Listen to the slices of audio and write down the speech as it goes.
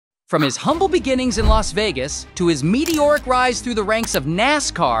From his humble beginnings in Las Vegas to his meteoric rise through the ranks of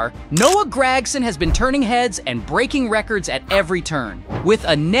NASCAR, Noah Gragson has been turning heads and breaking records at every turn. With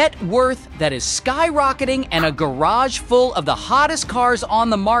a net worth that is skyrocketing and a garage full of the hottest cars on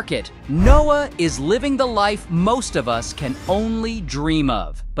the market, Noah is living the life most of us can only dream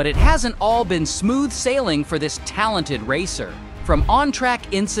of. But it hasn't all been smooth sailing for this talented racer. From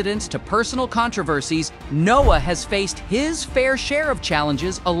on-track incidents to personal controversies, Noah has faced his fair share of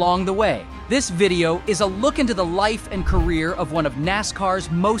challenges along the way. This video is a look into the life and career of one of NASCAR's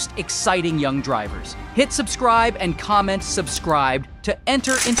most exciting young drivers. Hit subscribe and comment subscribed to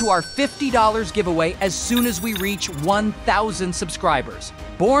enter into our $50 giveaway as soon as we reach 1,000 subscribers.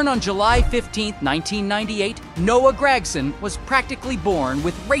 Born on July 15, 1998, Noah Gragson was practically born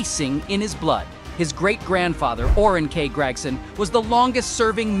with racing in his blood. His great-grandfather, Orrin K. Gragson, was the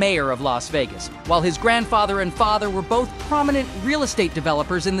longest-serving mayor of Las Vegas, while his grandfather and father were both prominent real estate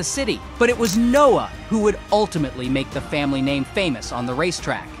developers in the city. But it was Noah who would ultimately make the family name famous on the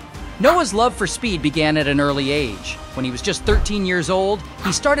racetrack. Noah's love for speed began at an early age. When he was just 13 years old,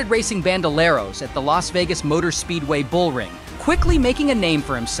 he started racing bandoleros at the Las Vegas Motor Speedway Bullring, quickly making a name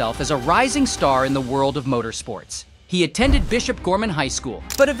for himself as a rising star in the world of motorsports. He attended Bishop Gorman High School,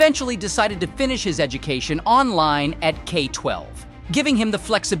 but eventually decided to finish his education online at K-12, giving him the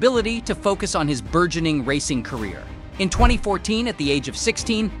flexibility to focus on his burgeoning racing career. In 2014, at the age of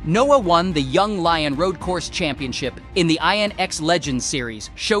 16, Noah won the Young Lion Road Course Championship in the INX Legends Series,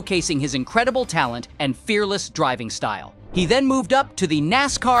 showcasing his incredible talent and fearless driving style. He then moved up to the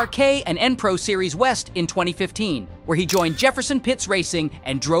NASCAR K and N Pro Series West in 2015, where he joined Jefferson Pitts Racing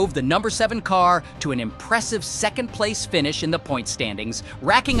and drove the number 7 car to an impressive second-place finish in the point standings,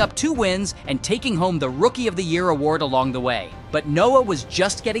 racking up 2 wins and taking home the Rookie of the Year award along the way. But Noah was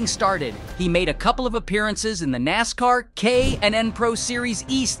just getting started. He made a couple of appearances in the NASCAR K and N Pro Series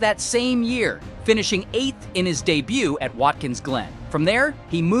East that same year, finishing 8th in his debut at Watkins Glen. From there,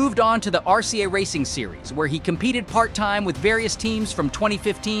 he moved on to the RCA Racing Series, where he competed part-time with various teams from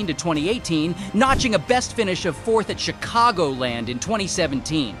 2015 to 2018, notching a best finish of 4th at Chicagoland in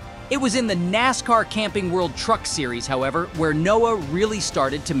 2017. It was in the NASCAR Camping World Truck Series, however, where Noah really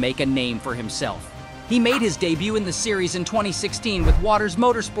started to make a name for himself. He made his debut in the series in 2016 with Waters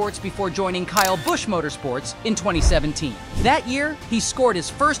Motorsports before joining Kyle Busch Motorsports in 2017. That year, he scored his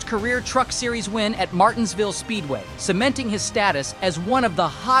first career Truck Series win at Martinsville Speedway, cementing his status as one of the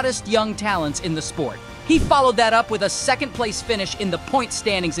hottest young talents in the sport. He followed that up with a second-place finish in the point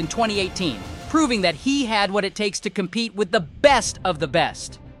standings in 2018, proving that he had what it takes to compete with the best of the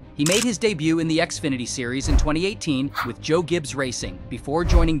best. He made his debut in the Xfinity Series in 2018 with Joe Gibbs Racing before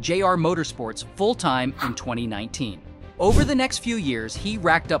joining JR Motorsports full-time in 2019. Over the next few years, he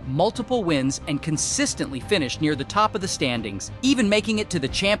racked up multiple wins and consistently finished near the top of the standings, even making it to the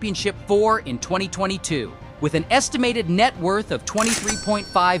Championship 4 in 2022. With an estimated net worth of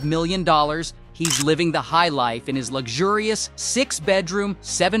 $23.5 million, he's living the high life in his luxurious 6-bedroom,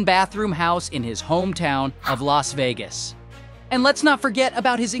 7-bathroom house in his hometown of Las Vegas. And let's not forget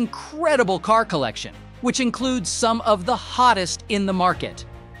about his incredible car collection, which includes some of the hottest in the market.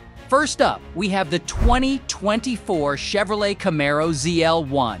 First up, we have the 2024 Chevrolet Camaro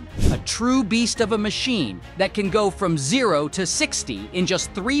ZL1, a true beast of a machine that can go from 0 to 60 in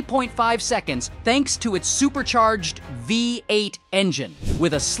just 3.5 seconds thanks to its supercharged V8 engine.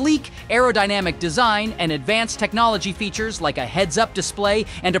 With a sleek, aerodynamic design and advanced technology features like a heads-up display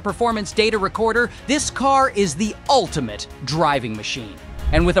and a performance data recorder, this car is the ultimate driving machine.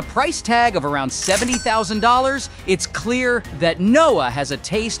 And with a price tag of around $70,000, it's clear that Noah has a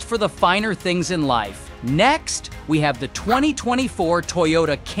taste for the finer things in life. Next, we have the 2024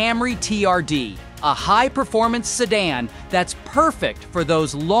 Toyota Camry TRD, a high-performance sedan that's perfect for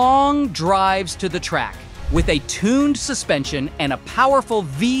those long drives to the track. With a tuned suspension and a powerful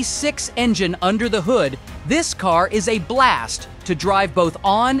V6 engine under the hood, this car is a blast to drive both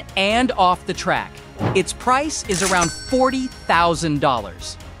on and off the track. Its price is around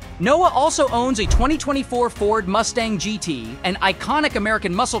 $40,000. Noah also owns a 2024 Ford Mustang GT, an iconic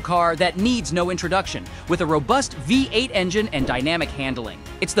American muscle car that needs no introduction, with a robust V8 engine and dynamic handling.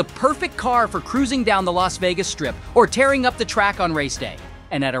 It's the perfect car for cruising down the Las Vegas Strip or tearing up the track on race day.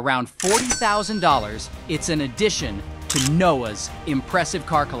 And at around $40,000, it's an addition to Noah's impressive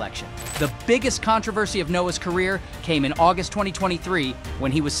car collection. The biggest controversy of Noah's career came in August 2023 when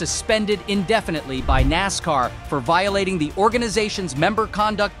he was suspended indefinitely by NASCAR for violating the organization's member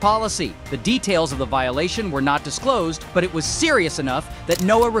conduct policy. The details of the violation were not disclosed, but it was serious enough that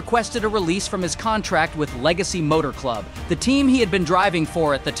Noah requested a release from his contract with Legacy Motor Club, the team he had been driving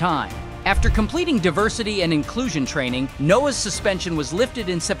for at the time. After completing diversity and inclusion training, Noah's suspension was lifted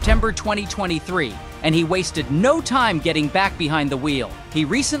in September 2023, and he wasted no time getting back behind the wheel. He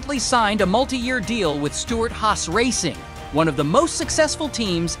recently signed a multi-year deal with Stewart-Haas Racing, one of the most successful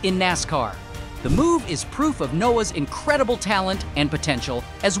teams in NASCAR. The move is proof of Noah's incredible talent and potential,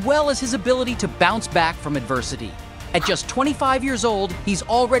 as well as his ability to bounce back from adversity. At just 25 years old, he's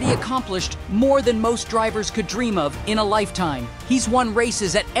already accomplished more than most drivers could dream of in a lifetime. He's won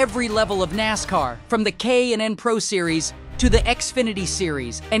races at every level of NASCAR, from the K&N Pro Series to the Xfinity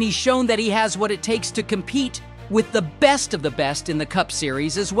Series, and he's shown that he has what it takes to compete with the best of the best in the Cup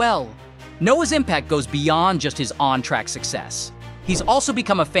Series as well. Noah's impact goes beyond just his on-track success. He's also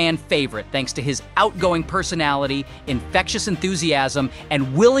become a fan favorite thanks to his outgoing personality, infectious enthusiasm,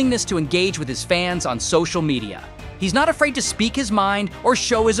 and willingness to engage with his fans on social media. He's not afraid to speak his mind or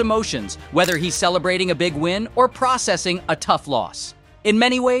show his emotions, whether he's celebrating a big win or processing a tough loss. In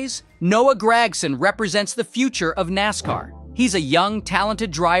many ways, Noah Gragson represents the future of NASCAR. He's a young,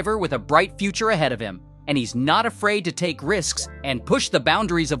 talented driver with a bright future ahead of him, and he's not afraid to take risks and push the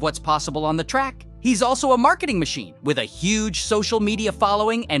boundaries of what's possible on the track. He's also a marketing machine with a huge social media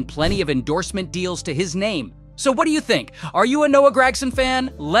following and plenty of endorsement deals to his name. So what do you think? Are you a Noah Gragson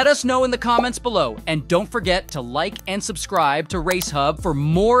fan? Let us know in the comments below. And don't forget to like and subscribe to Race Hub for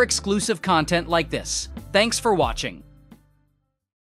more exclusive content like this. Thanks for watching.